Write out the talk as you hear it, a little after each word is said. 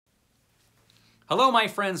Hello, my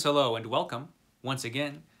friends, hello, and welcome once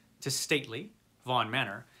again to stately Vaughan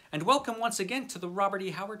Manor, and welcome once again to the Robert E.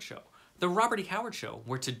 Howard Show. The Robert E. Howard Show,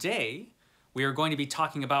 where today we are going to be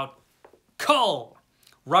talking about Kull,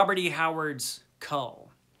 Robert E. Howard's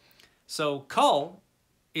Kull. So Kull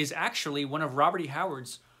is actually one of Robert E.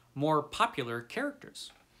 Howard's more popular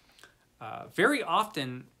characters. Very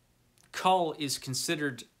often, Kull is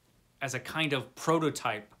considered as a kind of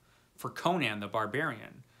prototype for Conan the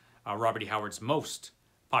Barbarian, Robert E. Howard's most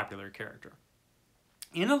popular character.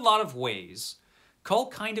 In a lot of ways, Kull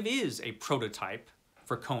kind of is a prototype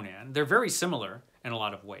for Conan. They're very similar in a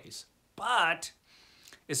lot of ways. But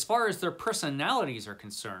as far as their personalities are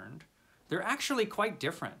concerned, they're actually quite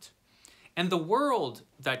different. And the world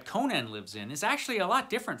that Conan lives in is actually a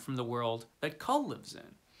lot different from the world that Kull lives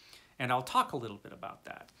in. And I'll talk a little bit about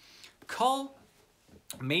that. Kull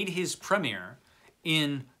made his premiere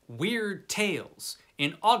in Weird Tales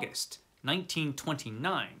in August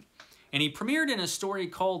 1929, and he premiered in a story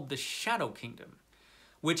called The Shadow Kingdom,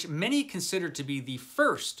 which many consider to be the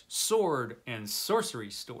first sword and sorcery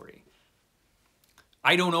story.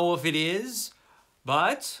 I don't know if it is,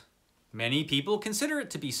 but many people consider it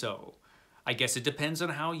to be so. I guess it depends on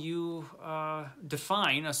how you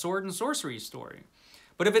define a sword and sorcery story.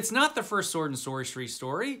 But if it's not the first sword and sorcery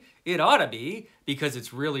story, it ought to be, because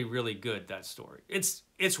it's really, really good, that story. It's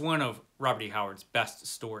one of Robert E. Howard's best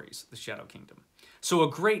stories, The Shadow Kingdom. So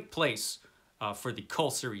a great place for the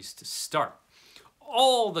Kull series to start.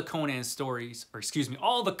 All the Conan stories, or excuse me,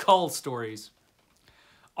 all the Kull stories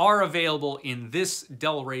are available in this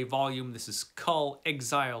Del Rey volume. This is Kull,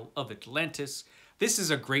 Exile of Atlantis. This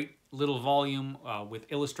is a great little volume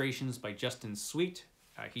with illustrations by Justin Sweet.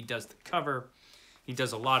 He does the cover. He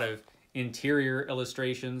does a lot of interior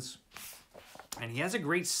illustrations, and he has a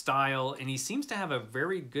great style, and he seems to have a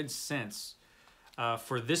very good sense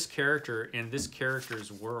for this character and this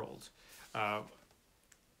character's world.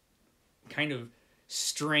 Kind of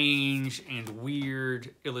strange and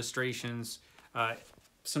weird illustrations.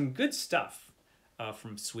 Some good stuff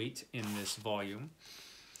from Sweet in this volume.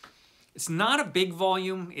 It's not a big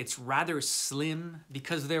volume. It's rather slim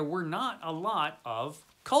because there were not a lot of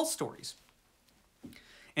Kull stories.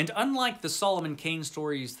 And unlike the Solomon Kane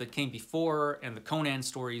stories that came before and the Conan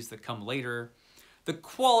stories that come later, the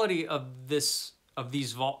quality of these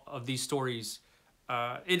stories,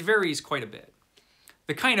 it varies quite a bit.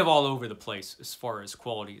 They're kind of all over the place as far as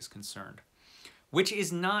quality is concerned, which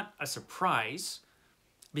is not a surprise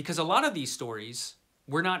because a lot of these stories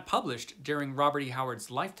were not published during Robert E. Howard's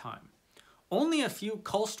lifetime. Only a few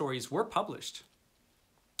Kull stories were published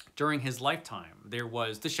during his lifetime. There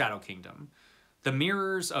was The Shadow Kingdom, The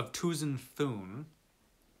Mirrors of Tuzan Thune,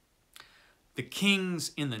 The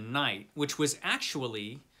Kings in the Night, which was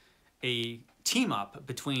actually a team-up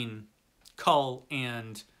between Kull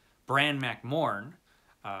and Bran Mak Morn,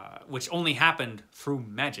 which only happened through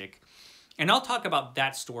magic. And I'll talk about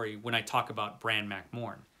that story when I talk about Bran Mak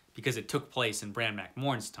Morn, because it took place in Bran Mak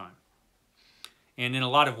Morn's time. And in a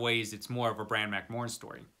lot of ways, it's more of a Bran Mak Morn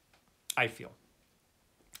story, I feel.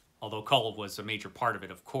 Although Kull was a major part of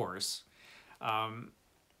it, of course.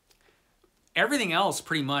 Everything else,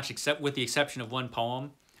 pretty much, except with the exception of one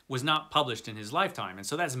poem, was not published in his lifetime. And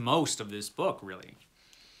so that's most of this book, really.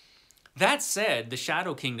 That said, The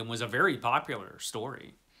Shadow Kingdom was a very popular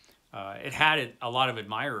story. It had a lot of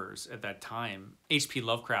admirers at that time, H.P.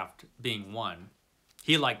 Lovecraft being one.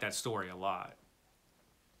 He liked that story a lot.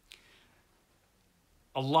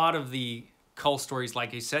 A lot of the Kull stories,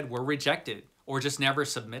 like I said, were rejected or just never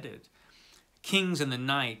submitted. Kings in the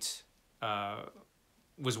Night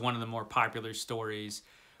was one of the more popular stories.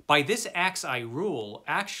 By This Axe I Rule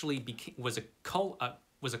actually was a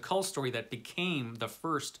Kull story that became the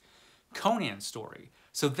first Conan story.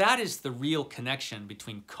 So that is the real connection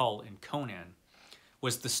between Kull and Conan,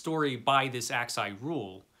 was the story By This Axe I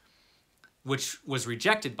Rule, which was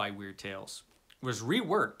rejected by Weird Tales, was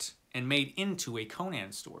reworked and made into a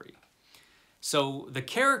Conan story. So the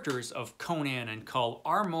characters of Conan and Kull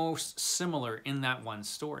are most similar in that one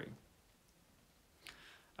story.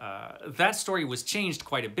 That story was changed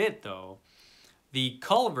quite a bit, though. The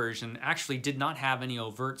Kull version actually did not have any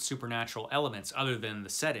overt supernatural elements other than the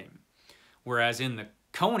setting, whereas in the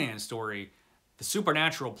Conan story, the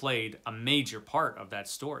supernatural played a major part of that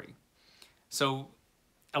story. So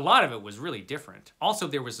a lot of it was really different. Also,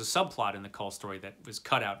 there was a subplot in the Kull story that was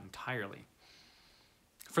cut out entirely.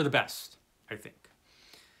 For the best, I think.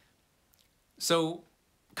 So,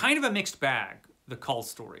 kind of a mixed bag, the Kull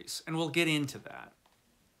stories, and we'll get into that.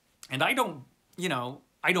 And I don't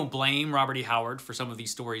blame Robert E. Howard for some of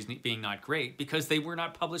these stories being not great, because they were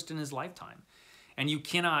not published in his lifetime. And you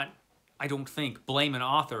cannot I don't think, blame an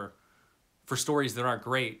author for stories that aren't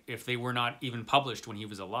great if they were not even published when he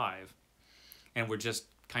was alive and were just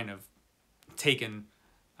kind of taken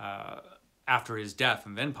after his death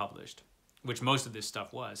and then published, which most of this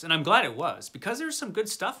stuff was. And I'm glad it was, because there's some good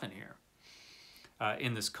stuff in here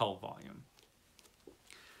in this Kull volume.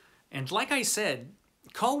 And like I said,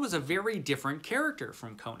 Kull was a very different character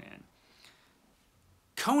from Conan.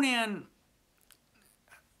 Conan,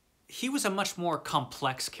 he was a much more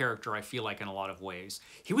complex character, I feel like, in a lot of ways.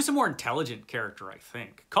 He was a more intelligent character, I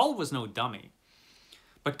think. Kull was no dummy.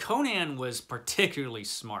 But Conan was particularly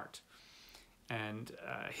smart. And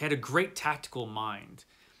he had a great tactical mind.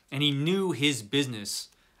 And he knew his business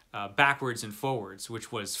backwards and forwards,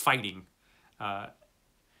 which was fighting,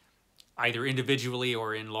 either individually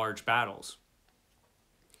or in large battles.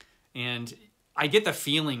 And I get the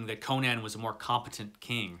feeling that Conan was a more competent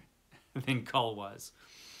king than Kull was.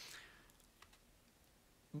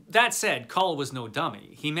 That said, Kull was no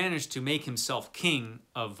dummy. He managed to make himself king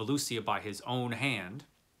of Valusia by his own hand.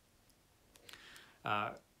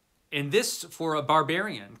 And this, for a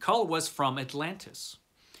barbarian, Kull was from Atlantis.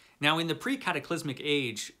 Now, in the pre-cataclysmic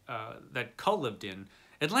age that Kull lived in,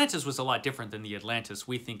 Atlantis was a lot different than the Atlantis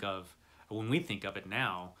we think of when we think of it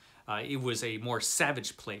now. It was a more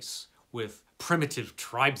savage place with primitive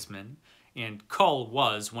tribesmen, and Kull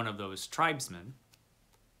was one of those tribesmen.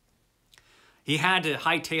 He had to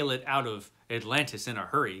hightail it out of Atlantis in a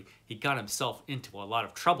hurry. He got himself into a lot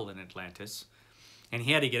of trouble in Atlantis, and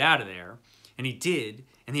he had to get out of there, and he did,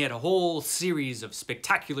 and he had a whole series of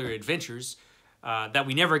spectacular adventures that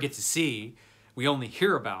we never get to see, we only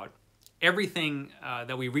hear about. Everything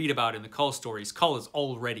that we read about in the Kull stories, Kull is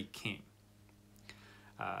already king.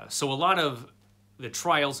 So a lot of the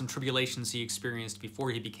trials and tribulations he experienced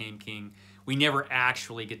before he became king, we never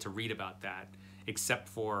actually get to read about that, except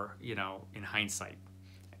for, you know, in hindsight,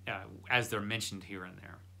 as they're mentioned here and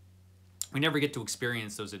there. We never get to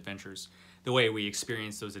experience those adventures the way we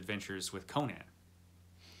experience those adventures with Conan.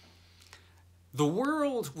 The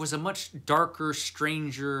world was a much darker,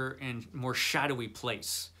 stranger, and more shadowy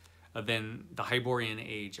place than the Hyborian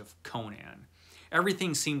age of Conan.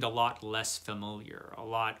 Everything seemed a lot less familiar, a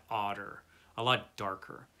lot odder, a lot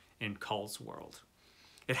darker in Kull's world.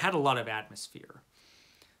 It had a lot of atmosphere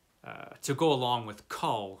to go along with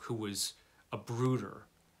Kull, who was a brooder,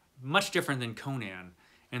 much different than Conan,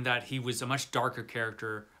 in that he was a much darker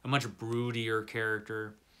character, a much broodier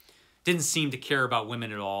character. Didn't seem to care about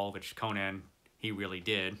women at all, which Conan, he really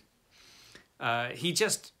did. He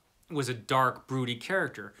just was a dark, broody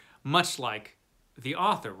character, much like the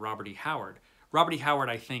author, Robert E. Howard. Robert E. Howard,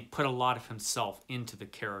 I think, put a lot of himself into the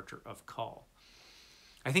character of Kull.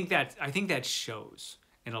 I think that shows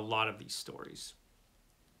in a lot of these stories,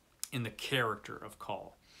 in the character of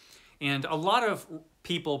Kull. And a lot of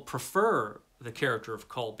people prefer the character of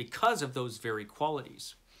Kull because of those very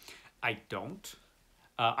qualities. I don't.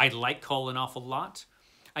 I like Kull an awful lot.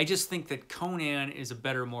 I just think that Conan is a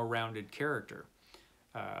better, more rounded character,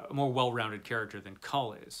 a more well-rounded character than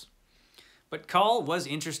Kull is. But Kull was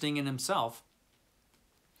interesting in himself,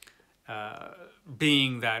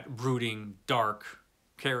 being that brooding, dark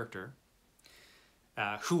character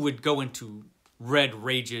who would go into red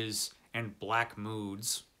rages and black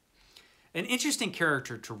moods. An interesting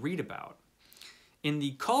character to read about. In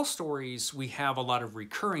the Kull stories, we have a lot of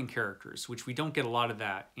recurring characters, which we don't get a lot of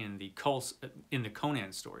that in the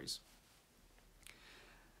Conan stories.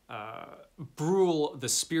 Brule, the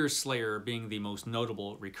Spear Slayer, being the most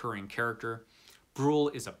notable recurring character. Brule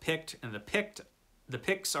is a Pict, and the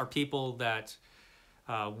Picts are people that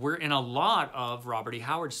were in a lot of Robert E.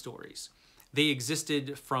 Howard stories. They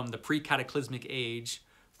existed from the pre-cataclysmic age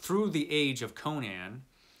through the age of Conan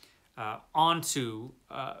onto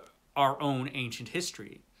our own ancient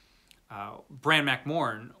history. Bran Mak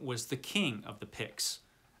Morn was the king of the Picts.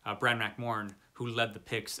 Bran Mak Morn, who led the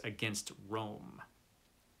Picts against Rome.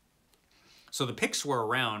 So the Picts were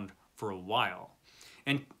around for a while.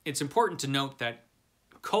 And it's important to note that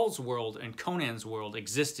Kull's world and Conan's world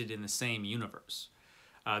existed in the same universe.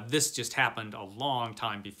 This just happened a long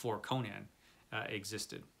time before Conan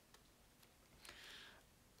existed.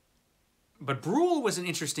 But Brule was an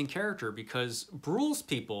interesting character because Brule's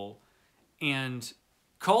people and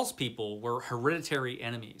Kull's people were hereditary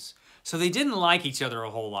enemies. So they didn't like each other a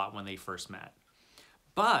whole lot when they first met.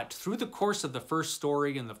 But through the course of the first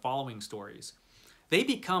story and the following stories, they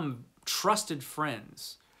become trusted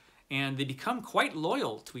friends and they become quite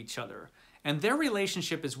loyal to each other. And their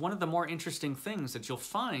relationship is one of the more interesting things that you'll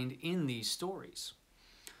find in these stories.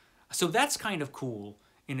 So that's kind of cool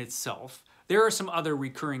in itself. There are some other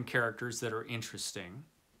recurring characters that are interesting.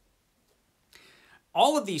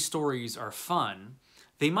 All of these stories are fun.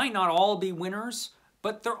 They might not all be winners,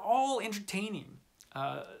 but they're all entertaining.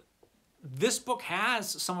 This book has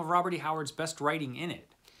some of Robert E. Howard's best writing in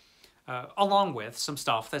it, along with some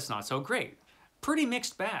stuff that's not so great. Pretty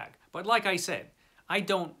mixed bag. But like I said, I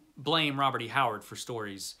don't blame Robert E. Howard for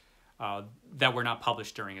stories that were not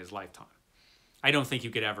published during his lifetime. I don't think you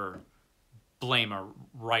could ever blame a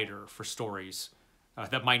writer for stories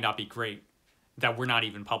that might not be great, that were not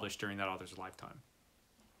even published during that author's lifetime.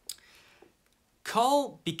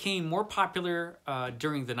 Kull became more popular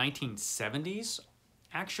during the 1970s,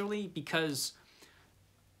 actually, because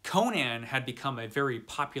Conan had become a very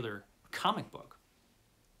popular comic book.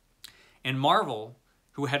 And Marvel,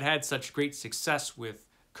 who had had such great success with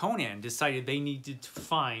Conan, decided they needed to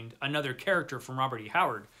find another character from Robert E.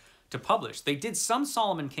 Howard to publish. They did some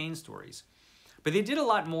Solomon Kane stories, but they did a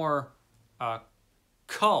lot more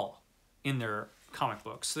Kull in their comic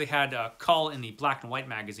books. So they had Kull in the black and white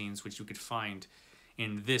magazines, which you could find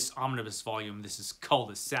in this omnibus volume. This is Kull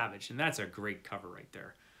the Savage, and that's a great cover right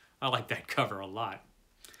there. I like that cover a lot.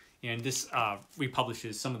 And this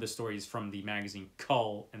republishes some of the stories from the magazine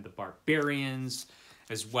Kull and the Barbarians,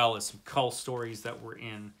 as well as some Kull stories that were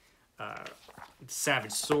in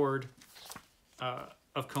Savage Sword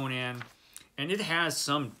of Conan. And it has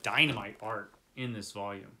some dynamite art in this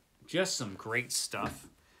volume. Just some great stuff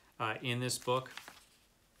in this book.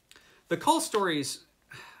 The Kull stories,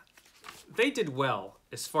 they did well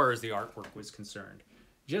as far as the artwork was concerned.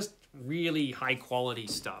 Just really high quality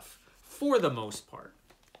stuff for the most part.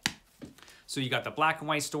 So you got the black and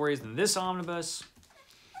white stories in this omnibus.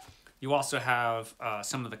 You also have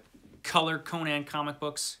some of the color Conan comic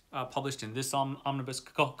books published in this omnibus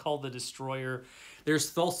called The Destroyer.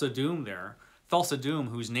 There's Thulsa Doom there. Thulsa Doom,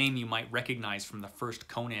 whose name you might recognize from the first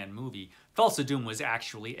Conan movie. Thulsa Doom was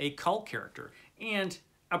actually a Kull character, and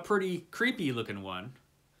a pretty creepy looking one,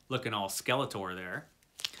 looking all Skeletor there.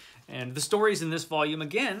 And the stories in this volume,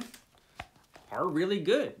 again, are really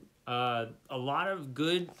good. A lot of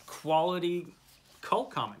good quality Kull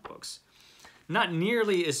comic books. Not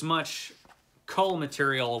nearly as much Kull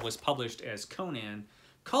material was published as Conan.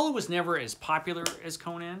 Kull was never as popular as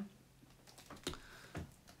Conan.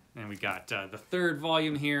 And we got the third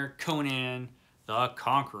volume here, Conan the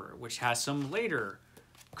Conqueror, which has some later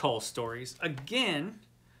Kull stories. Again,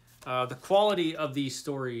 the quality of these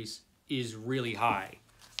stories is really high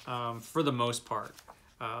for the most part.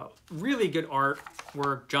 Really good art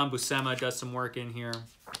work. John Buscema does some work in here.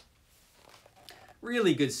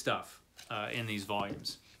 Really good stuff in these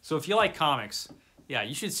volumes. So if you like comics, yeah,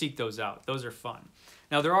 you should seek those out. Those are fun.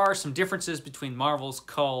 Now, there are some differences between Marvel's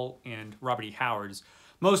Kull and Robert E. Howard's.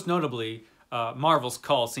 Most notably, Marvel's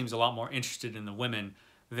Kull seems a lot more interested in the women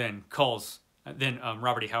than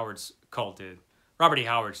Robert E. Howard's Kull did. Robert E.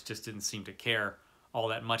 Howard's just didn't seem to care all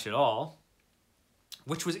that much at all,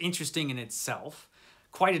 which was interesting in itself.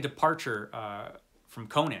 Quite a departure from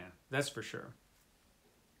Conan, that's for sure.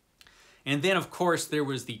 And then, of course, there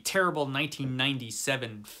was the terrible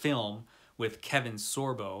 1997 film with Kevin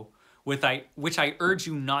Sorbo, which I urge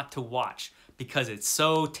you not to watch because it's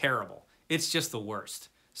so terrible. It's just the worst.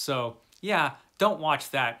 So, yeah, don't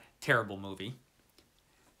watch that terrible movie.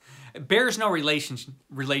 It bears no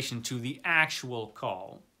relation to the actual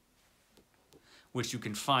Kull, which you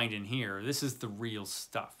can find in here. This is the real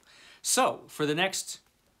stuff. So, for the next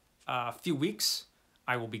few weeks,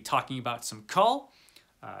 I will be talking about some Kull.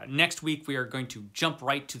 Next week, we are going to jump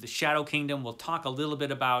right to the Shadow Kingdom. We'll talk a little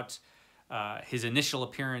bit about his initial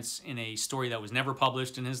appearance in a story that was never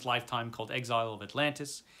published in his lifetime called Exile of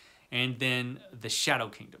Atlantis. And then the Shadow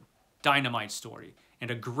Kingdom, dynamite story, and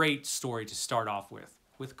a great story to start off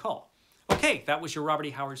with Kull. Okay, that was your Robert E.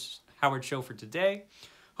 Howard show for today.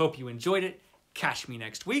 Hope you enjoyed it. Catch me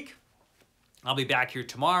next week. I'll be back here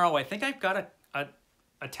tomorrow. I think I've got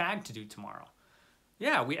a tag to do tomorrow.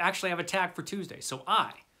 Yeah, we actually have a tag for Tuesday, so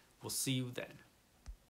I will see you then.